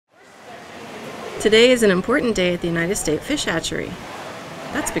Today is an important day at the United States Fish Hatchery.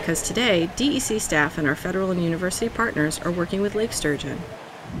 That's because today, DEC staff and our federal and university partners are working with Lake Sturgeon.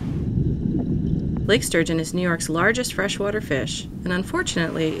 Lake Sturgeon is New York's largest freshwater fish, and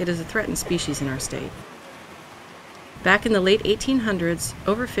unfortunately, it is a threatened species in our state. Back in the late 1800s,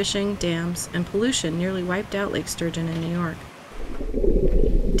 overfishing, dams, and pollution nearly wiped out Lake Sturgeon in New York.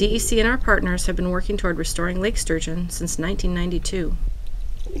 DEC and our partners have been working toward restoring Lake Sturgeon since 1992.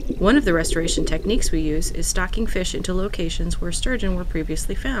 One of the restoration techniques we use is stocking fish into locations where sturgeon were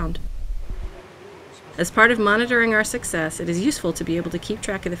previously found. As part of monitoring our success, it is useful to be able to keep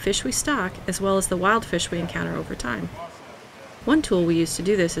track of the fish we stock as well as the wild fish we encounter over time. One tool we use to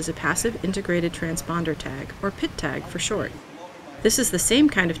do this is a passive Integrated Transponder tag, or PIT tag for short. This is the same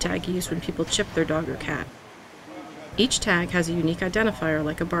kind of tag used when people chip their dog or cat. Each tag has a unique identifier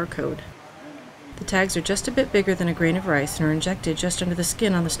like a barcode. The tags are just a bit bigger than a grain of rice and are injected just under the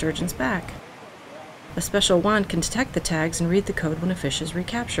skin on the sturgeon's back. A special wand can detect the tags and read the code when a fish is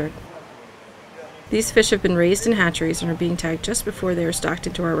recaptured. These fish have been raised in hatcheries and are being tagged just before they are stocked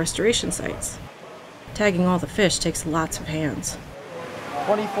into our restoration sites. Tagging all the fish takes lots of hands.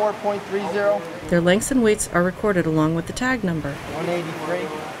 24.30. Their lengths and weights are recorded along with the tag number. 183.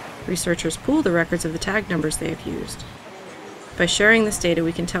 Researchers pool the records of the tag numbers they have used. By sharing this data,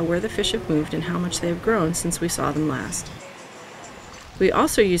 we can tell where the fish have moved and how much they have grown since we saw them last. We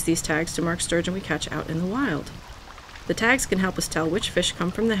also use these tags to mark sturgeon we catch out in the wild. The tags can help us tell which fish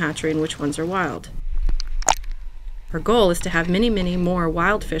come from the hatchery and which ones are wild. Our goal is to have many more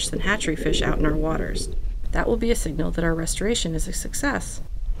wild fish than hatchery fish out in our waters. That will be a signal that our restoration is a success.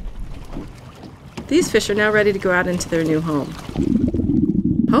 These fish are now ready to go out into their new home.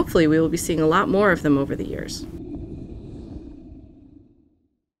 Hopefully, we will be seeing a lot more of them over the years.